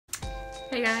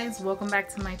Hey guys, welcome back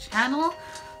to my channel.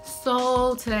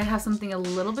 So today I have something a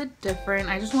little bit different.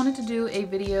 I just wanted to do a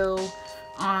video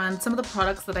on some of the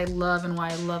products that I love and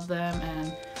why I love them,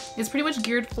 and it's pretty much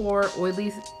geared for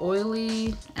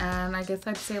oily and I guess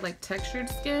I'd say like textured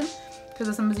skin, because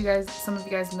as some of you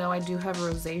guys know, I do have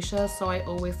rosacea, so I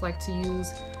always like to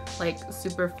use like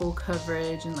super full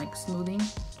coverage and like smoothing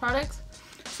products.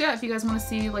 So yeah, if you guys want to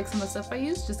see like some of the stuff I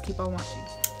use, just keep on watching.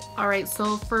 Alright,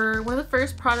 so for one of the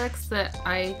first products that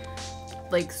I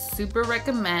like super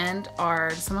recommend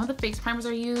are some of the face primers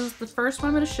I use. The first one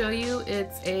I'm going to show you,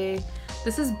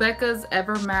 this is Becca's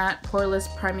Ever Matte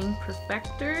Poreless Priming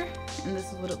Perfector, and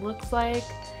this is what it looks like.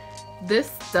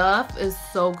 This stuff is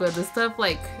so good. This stuff,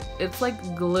 like, it's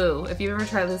like glue. If you've ever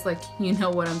tried this, like, you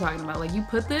know what I'm talking about. Like, you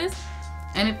put this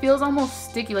and it feels almost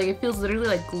sticky, like it feels literally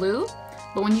like glue.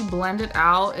 But when you blend it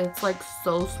out, it's like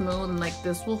so smooth, and like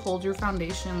this will hold your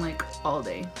foundation like all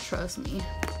day, trust me.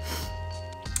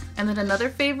 And then another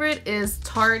favorite is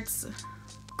Tarte's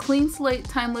Clean Slate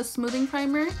Timeless Smoothing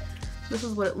Primer. This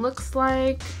is what it looks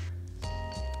like.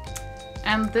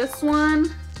 And this one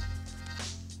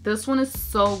is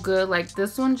so good. Like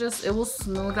this one it will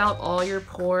smooth out all your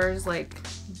pores. Like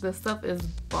this stuff is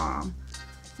bomb.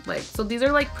 Like, so these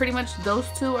are like pretty much, those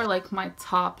two are like my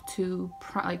top two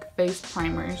like face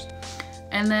primers.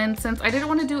 And then since I didn't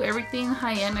want to do everything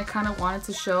high-end, I kind of wanted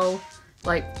to show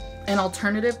like an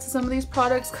alternative to some of these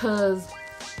products, because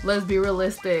let's be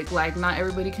realistic, like not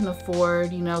everybody can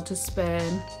afford, you know, to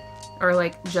spend or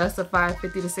like justify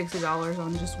 $50 to $60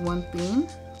 on just one thing.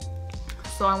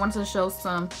 So I wanted to show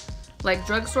some like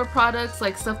drugstore products,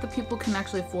 like stuff that people can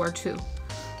actually afford too.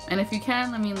 And if you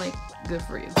can, I mean, like, good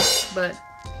for you. But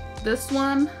this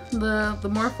one, the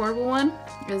more affordable one,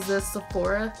 is this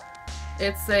Sephora.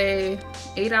 It's a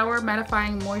 8-hour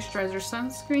mattifying moisturizer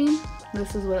sunscreen.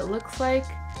 This is what it looks like.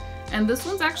 And this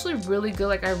one's actually really good.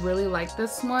 Like, I really like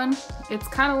this one. It's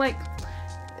kind of like,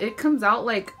 it comes out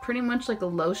like pretty much like a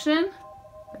lotion,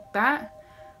 like that.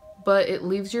 But it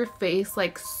leaves your face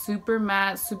like super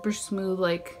matte, super smooth.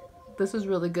 Like, this is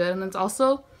really good. And it's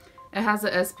also, it has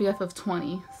a SPF of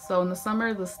 20. So in the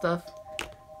summer, this stuff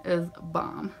is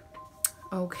bomb.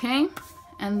 Okay,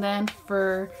 and then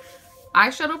for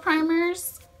eyeshadow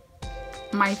primers,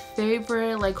 my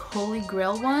favorite like holy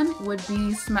grail one would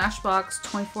be Smashbox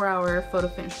 24-hour photo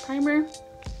finish primer,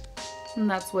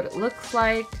 and that's what it looks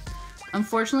like.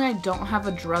 Unfortunately, I don't have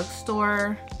a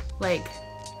drugstore like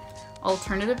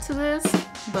alternative to this,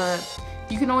 but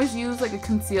you can always use like a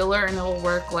concealer and it will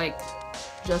work like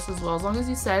just as well. As long as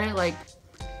you set it, like,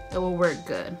 it will work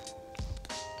good.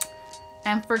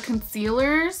 And for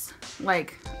concealers,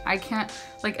 like, I can't,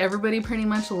 like, everybody pretty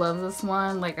much loves this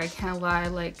one. Like, I can't lie,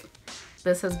 like,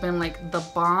 this has been like the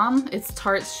bomb. It's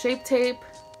Tarte's Shape Tape.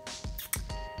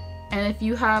 And if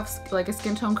you have like a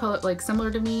skin tone color like similar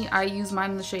to me, I use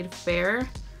mine in the shade Fair.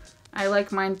 I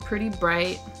like mine pretty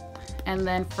bright. And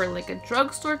then for like a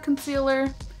drugstore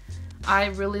concealer, I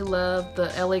really love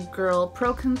the LA Girl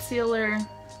Pro Concealer.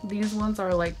 These ones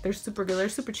are like, they're super good. They're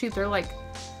super cheap. They're like,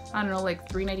 I don't know, like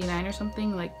 $3.99 or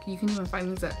something. Like, you can even find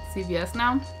these at CVS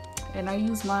now. And I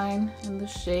use mine in the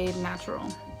shade Natural.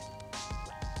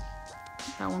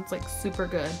 That one's like super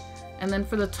good. And then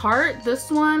for the Tarte,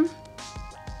 this one,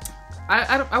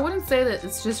 I wouldn't say that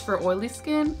it's just for oily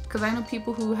skin, because I know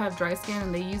people who have dry skin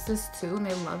and they use this too and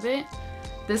they love it.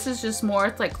 This is just more,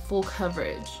 it's like full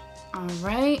coverage.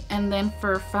 Alright, and then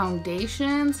for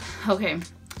foundations, okay.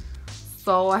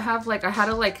 So I had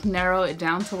to like narrow it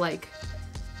down to like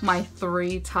my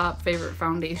 3 top favorite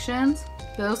foundations.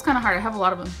 So it was kind of hard. I have a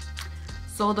lot of them.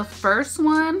 So the first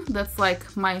one that's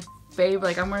like my favorite,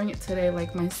 like I'm wearing it today,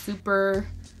 like my super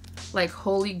like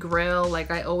holy grail, like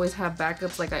I always have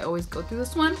backups, like I always go through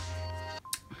this one,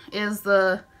 is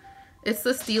it's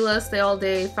the Stila Stay All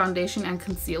Day Foundation and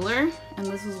Concealer. And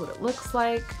this is what it looks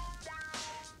like.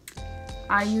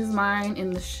 I use mine in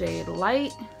the shade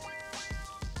Light.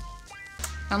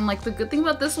 And like the good thing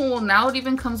about this one, well, now it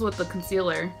even comes with the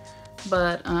concealer,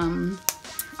 but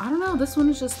I don't know, this one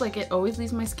is just like, it always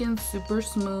leaves my skin super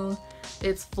smooth.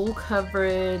 It's full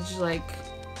coverage, like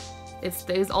it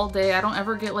stays all day. I don't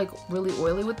ever get like really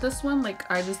oily with this one. Like,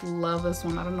 I just love this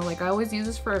one. I don't know, like I always use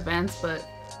this for events, but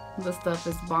this stuff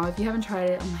is bomb. If you haven't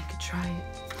tried it, I'm like, try it.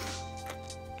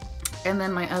 And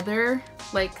then my other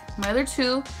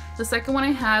two, the second one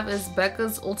I have is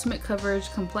Becca's Ultimate Coverage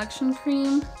Complexion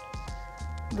Cream.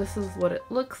 This is what it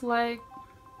looks like.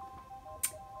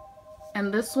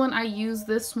 And this one, I use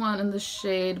this one in the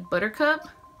shade Buttercup,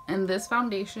 and this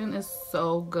foundation is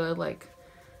so good. Like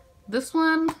this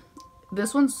one's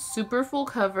super full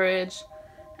coverage,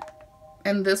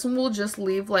 And this one will just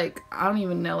leave like, I don't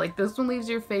even know, like this one leaves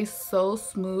your face so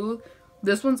smooth.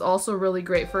 This one's also really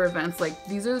great for events. Like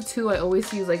these are the two I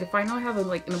always use. Like if I know I have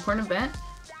like an important event,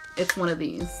 it's one of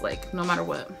these, like no matter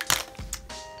what.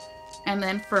 And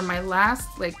then for my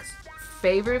last like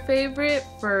favorite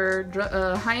for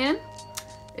high-end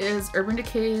is Urban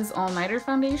Decay's All Nighter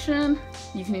Foundation.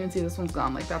 You can even see this one's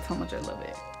gone, like that's how much I love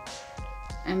it.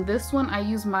 And this one I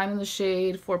use mine in the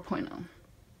shade 4.0.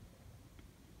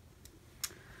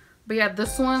 But yeah,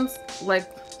 this one's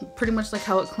like pretty much like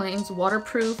how it claims,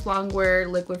 waterproof long wear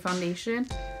liquid foundation.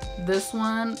 This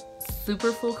one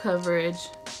super full coverage,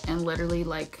 and literally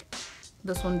like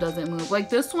this one doesn't move. Like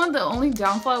this one, the only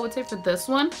downfall I would say for this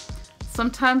one,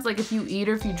 sometimes like if you eat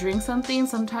or if you drink something,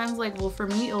 sometimes like, well for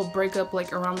me it'll break up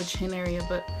like around the chin area,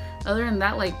 but other than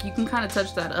that like you can kind of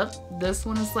touch that up. This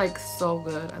one is like so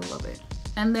good, I love it.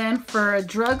 And then for a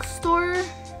drugstore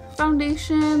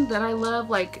foundation that I love,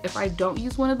 like if I don't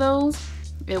use one of those,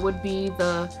 it would be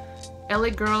the LA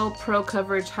Girl Pro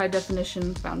Coverage High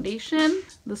Definition Foundation.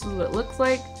 This is what it looks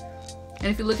like. And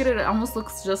if you look at it, it almost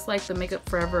looks just like the Makeup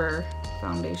Forever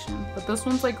foundation, but this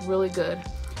one's like really good.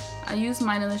 I use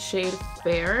mine in the shade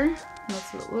Fair.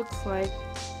 That's what it looks like.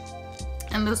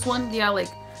 And this one, yeah, like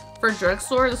for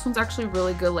drugstore, this one's actually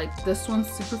really good. Like this one's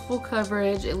super full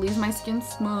coverage. It leaves my skin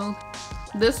smooth.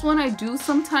 This one I do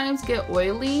sometimes get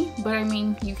oily, but I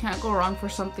mean, you can't go wrong for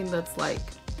something that's like,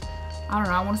 I don't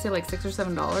know, I want to say like $6 or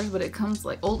 $7, but it comes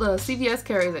like Ulta, CVS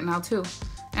carries it now too.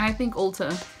 And I think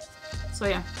Ulta. So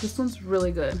yeah, this one's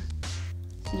really good.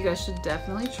 You guys should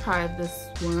definitely try this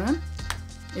one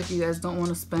if you guys don't want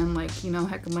to spend like, you know,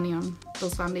 heck of money on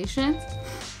those foundations.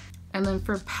 And then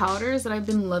for powders that I've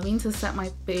been loving to set my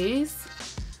face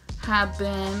have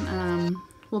been,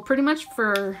 well, pretty much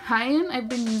for high-end, I've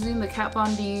been using the Kat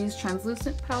Von D's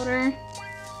translucent powder.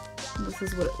 This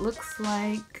is what it looks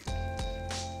like.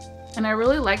 And I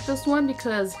really like this one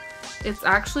because it's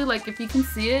actually like, if you can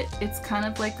see it, it's kind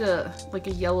of like a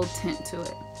yellow tint to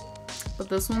it. But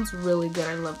this one's really good.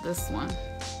 I love this one.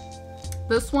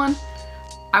 This one,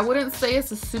 I wouldn't say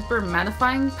it's a super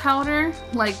mattifying powder.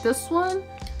 Like this one,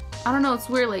 I don't know, it's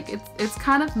weird. Like it's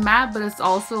kind of matte, but it's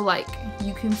also like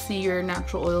you can see your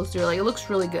natural oils through. Like it looks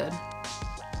really good.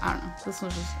 I don't know. This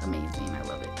one's just amazing. I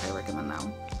love it. I recommend that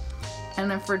one.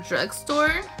 And then for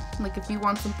drugstore, like if you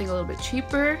want something a little bit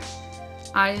cheaper,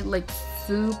 I like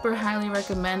super highly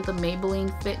recommend the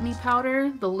Maybelline Fit Me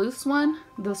powder, the loose one.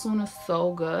 This one is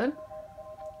so good.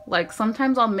 Like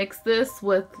sometimes I'll mix this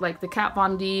with like the Kat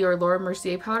Von D or Laura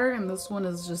Mercier powder, and this one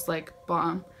is just like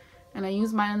bomb. And I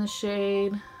use mine in the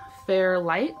shade Fair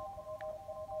Light.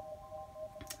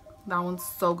 That one's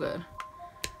so good.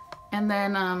 And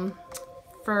then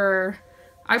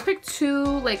I picked two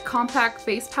like compact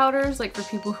face powders, like for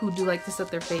people who do like to set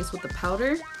their face with the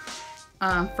powder.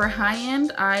 For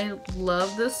high-end, I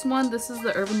love this one. This is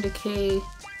the Urban Decay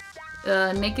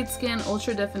Naked Skin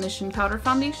Ultra Definition Powder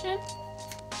Foundation.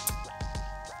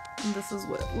 And this is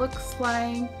what it looks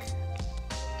like.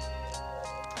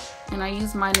 And I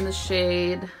use mine in the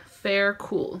shade Fair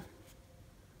Cool.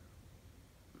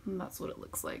 And that's what it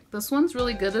looks like. This one's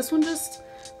really good. This one just,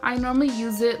 I normally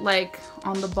use it like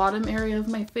on the bottom area of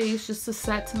my face just to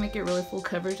set to make it really full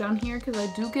coverage down here, because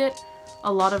I do get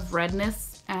a lot of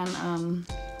redness and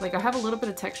like I have a little bit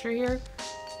of texture here,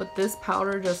 but this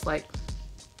powder just like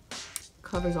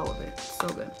covers all of it. So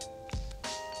good.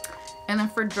 And then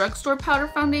for drugstore powder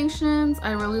foundations,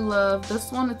 I really love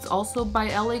this one. It's also by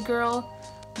LA Girl.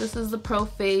 This is the Pro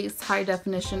Face High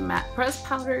Definition Matte Press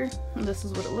Powder. And this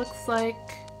is what it looks like.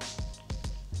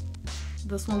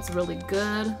 This one's really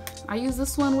good. I use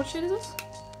this one. What shade is this?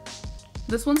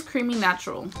 This one's Creamy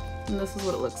Natural. And this is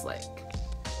what it looks like.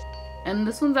 And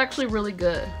this one's actually really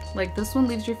good. Like this one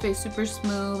leaves your face super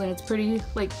smooth, and it's pretty,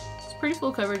 like, it's pretty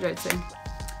full coverage, I'd say.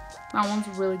 That one's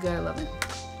really good. I love it.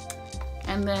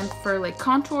 And then for like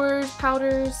contours,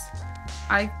 powders,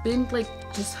 I've been like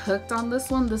just hooked on this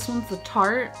one. This one's the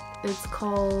Tarte. It's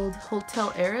called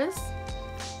Hotel Heiress.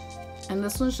 And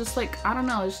this one's just like, I don't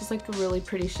know, it's just like a really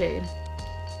pretty shade.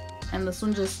 And this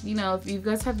one just, you know, if you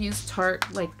guys have used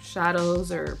Tarte like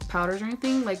shadows or powders or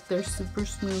anything, like they're super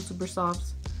smooth, super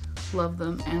soft. Love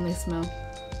them, and they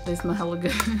smell hella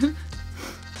good.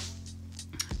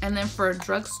 And then for a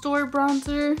drugstore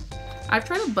bronzer, I've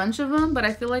tried a bunch of them, but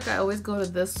I feel like I always go to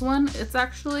this one. It's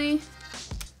actually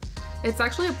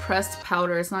a pressed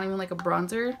powder. It's not even like a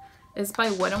bronzer. It's by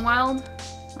Wet n Wild.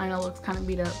 I know it looks kind of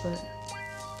beat up, but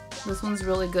this one's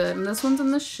really good. And this one's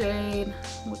in the shade,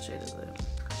 what shade is it?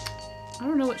 I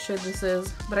don't know what shade this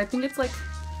is, but I think it's like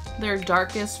their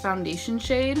darkest foundation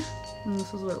shade. And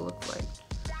this is what it looks like.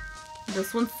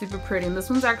 This one's super pretty, and this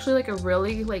one's actually like a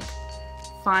really like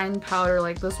fine powder.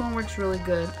 Like this one works really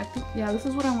good. I think, yeah, this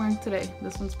is what I'm wearing today.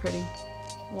 This one's pretty.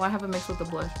 Well, I have it mixed with the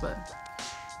blush, but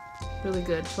really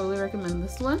good. Totally recommend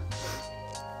this one.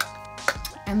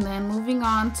 And then moving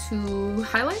on to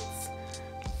highlights.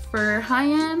 For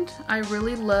high-end, I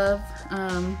really love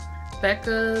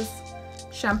Becca's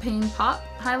Champagne Pop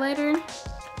highlighter.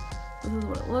 This is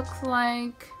what it looks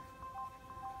like.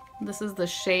 This is the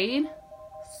shade.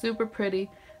 Super pretty.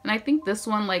 And I think this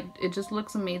one, like, it just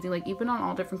looks amazing. Like, even on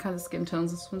all different kinds of skin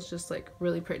tones, this one's just like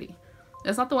really pretty.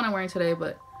 It's not the one I'm wearing today,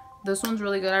 but this one's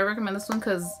really good. I recommend this one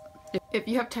because if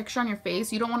you have texture on your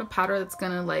face, you don't want a powder that's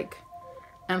gonna like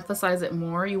emphasize it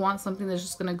more. You want something that's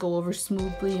just gonna go over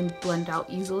smoothly and blend out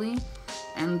easily.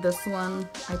 And this one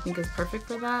I think is perfect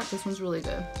for that. This one's really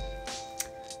good.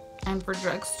 And for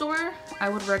drugstore, I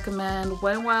would recommend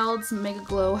Wet n Wild's Mega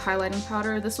Glow highlighting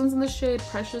powder. This one's in the shade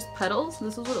Precious Petals.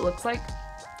 This is what it looks like.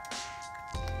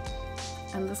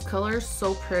 And this color is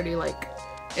so pretty. Like,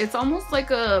 it's almost like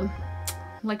a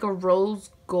rose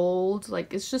gold.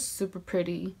 Like, it's just super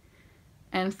pretty.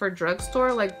 And for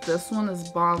drugstore, like, this one is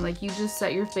bomb. Like, you just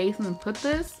set your face and then put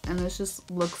this, and it just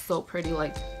looks so pretty.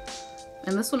 Like,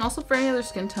 and this one also for any other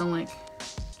skin tone, like,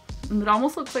 it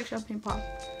almost looks like Champagne Pop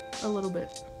a little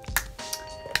bit.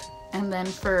 And then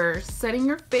for setting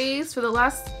your face, for the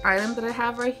last item that I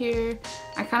have right here,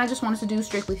 I kind of just wanted to do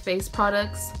strictly face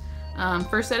products.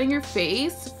 For setting your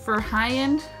face, for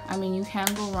high-end, I mean, you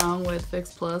can't go wrong with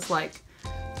Fix Plus. Like,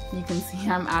 you can see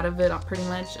I'm out of it pretty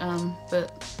much.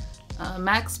 But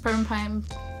MAC's Prep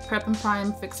and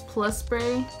Prime Fix Plus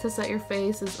spray to set your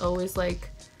face is always like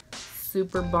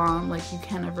super bomb. Like, you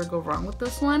can't ever go wrong with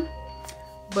this one.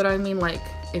 But I mean, like,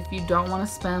 if you don't want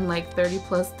to spend like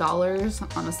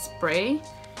 $30+ on a spray,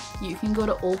 you can go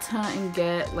to Ulta and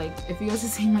get, like, if you guys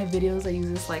have seen my videos, I use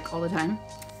this like all the time.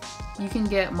 You can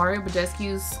get Mario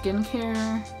Badescu's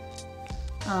skincare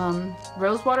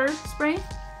rose water spray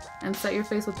and set your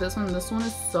face with this one. This one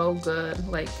is so good.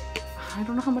 Like, I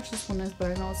don't know how much this one is,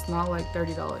 but I know it's not like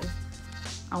 $30.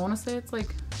 I want to say it's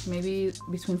like maybe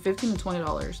between $15 and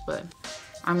 $20, but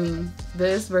I mean,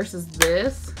 this versus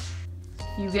this,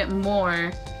 you get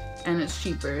more and it's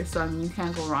cheaper, so I mean, you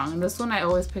can't go wrong. And this one, I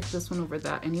always pick this one over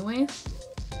that anyway.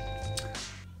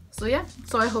 So yeah,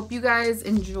 so I hope you guys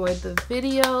enjoyed the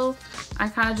video. I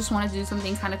kind of just want to do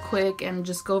something kind of quick and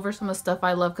just go over some of the stuff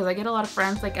I love, because I get a lot of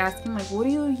friends like asking like, what do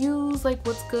you use? Like,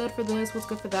 what's good for this? What's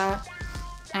good for that?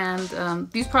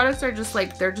 And these products are just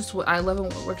like, they're just what I love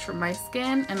and what works for my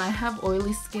skin. And I have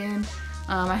oily skin.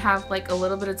 I have like a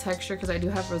little bit of texture because I do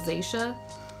have rosacea.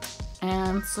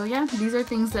 And so yeah, these are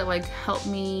things that like help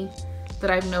me, that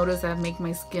I've noticed that make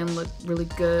my skin look really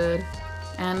good.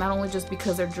 And not only just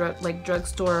because they're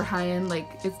drugstore or high-end, like,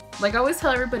 it's like I always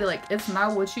tell everybody, like, it's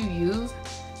not what you use,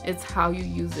 it's how you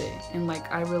use it. And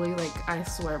like, I really, like, I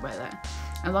swear by that.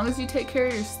 As long as you take care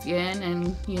of your skin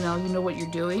and you know what you're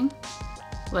doing,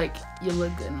 like, you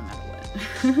look good no matter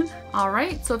what.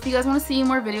 Alright, so if you guys want to see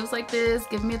more videos like this,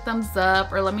 give me a thumbs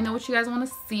up or let me know what you guys want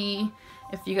to see.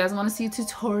 If you guys want to see a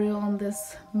tutorial on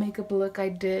this makeup look I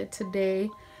did today,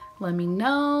 let me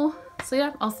know. So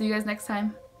yeah, I'll see you guys next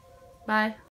time. Bye.